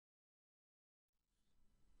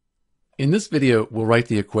In this video, we'll write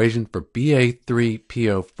the equation for Ba3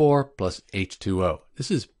 PO4 plus H2O.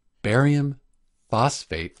 This is barium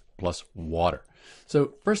phosphate plus water.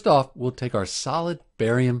 So first off, we'll take our solid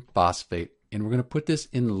barium phosphate and we're going to put this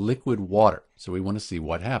in liquid water. So we want to see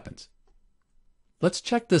what happens. Let's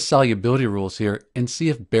check the solubility rules here and see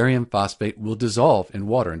if barium phosphate will dissolve in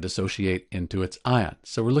water and dissociate into its ion.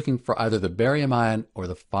 So we're looking for either the barium ion or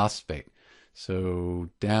the phosphate. So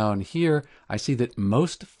down here, I see that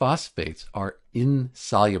most phosphates are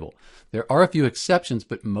insoluble. There are a few exceptions,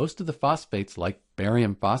 but most of the phosphates, like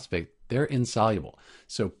barium phosphate, they're insoluble.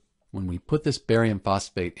 So when we put this barium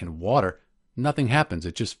phosphate in water, nothing happens.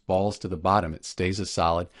 It just falls to the bottom. It stays a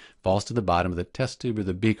solid, falls to the bottom of the test tube or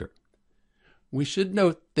the beaker. We should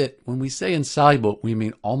note that when we say insoluble, we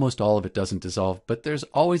mean almost all of it doesn't dissolve, but there's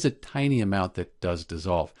always a tiny amount that does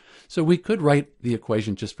dissolve. So we could write the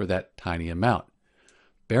equation just for that tiny amount.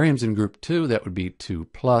 Barium's in group 2, that would be 2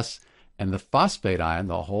 plus, and the phosphate ion,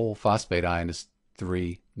 the whole phosphate ion, is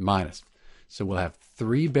 3 minus. So we'll have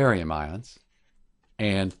 3 barium ions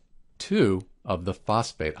and 2 of the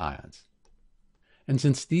phosphate ions. And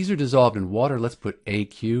since these are dissolved in water, let's put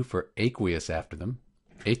AQ for aqueous after them.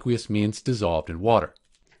 Aqueous means dissolved in water.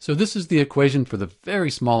 So this is the equation for the very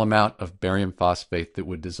small amount of barium phosphate that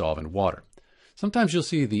would dissolve in water. Sometimes you'll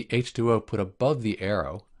see the H2O put above the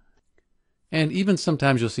arrow, and even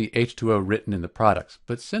sometimes you'll see H2O written in the products.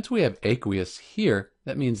 But since we have aqueous here,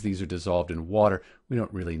 that means these are dissolved in water. We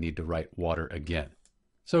don't really need to write water again.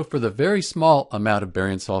 So for the very small amount of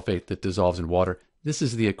barium sulfate that dissolves in water, this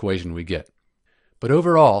is the equation we get. But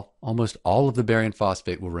overall, almost all of the barium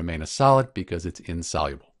phosphate will remain a solid because it's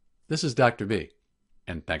insoluble. This is Dr. B,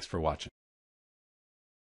 and thanks for watching.